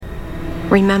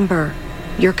Remember,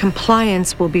 your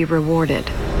compliance will be rewarded.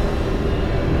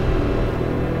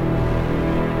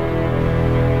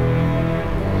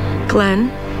 Glenn,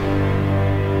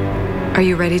 are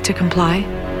you ready to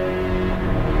comply?